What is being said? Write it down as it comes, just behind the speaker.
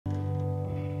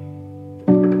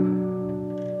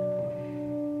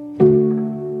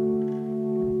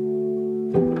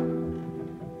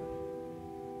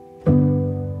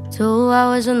2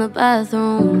 hours in the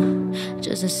bathroom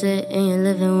just to sit in your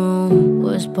living room.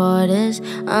 Worst part is,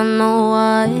 I know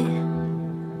why.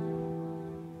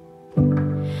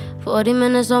 40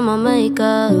 minutes on my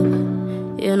makeup.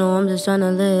 You know I'm just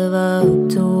tryna live up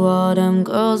to all them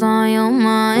girls on your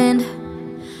mind.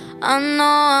 I know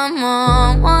I'm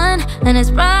on one, and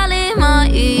it's probably my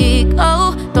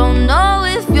ego. Don't know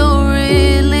if you're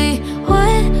really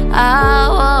what I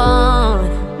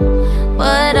want,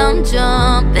 but I'm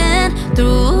jumping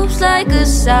through hoops like a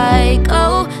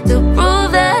psycho to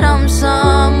prove that I'm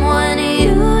someone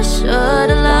you should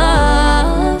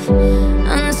love.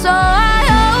 And so I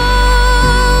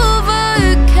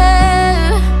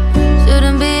overcare.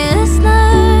 Shouldn't be this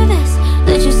nervous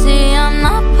that you see I'm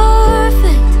not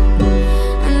perfect.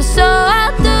 And so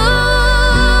I do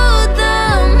the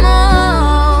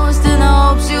most in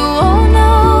hopes you won't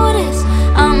notice.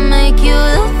 I'll make you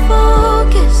the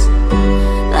focus.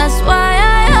 That's why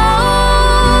I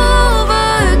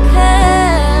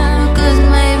overcare. 'Cause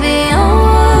maybe I'm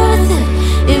worth it.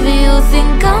 If you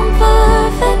think I'm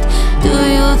perfect, do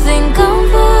you think I'm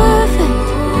perfect?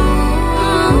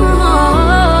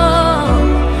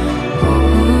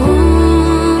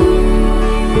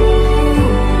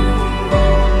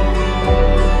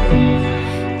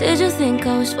 Did you think I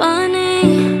was funny?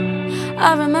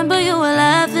 I remember you were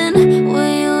laughing.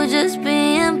 Were you just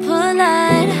being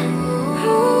polite?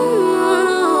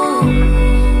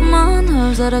 My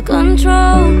nerves out of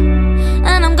control,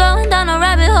 and I'm going down a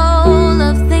rabbit hole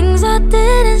of things I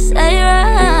didn't say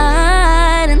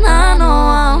right. And I know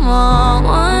I'm on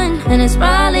one, and it's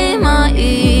probably my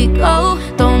ego.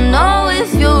 Don't know if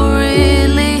you're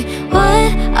really what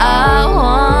I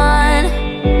want,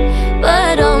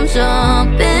 but I'm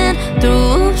jumping through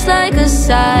hoops like a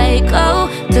psycho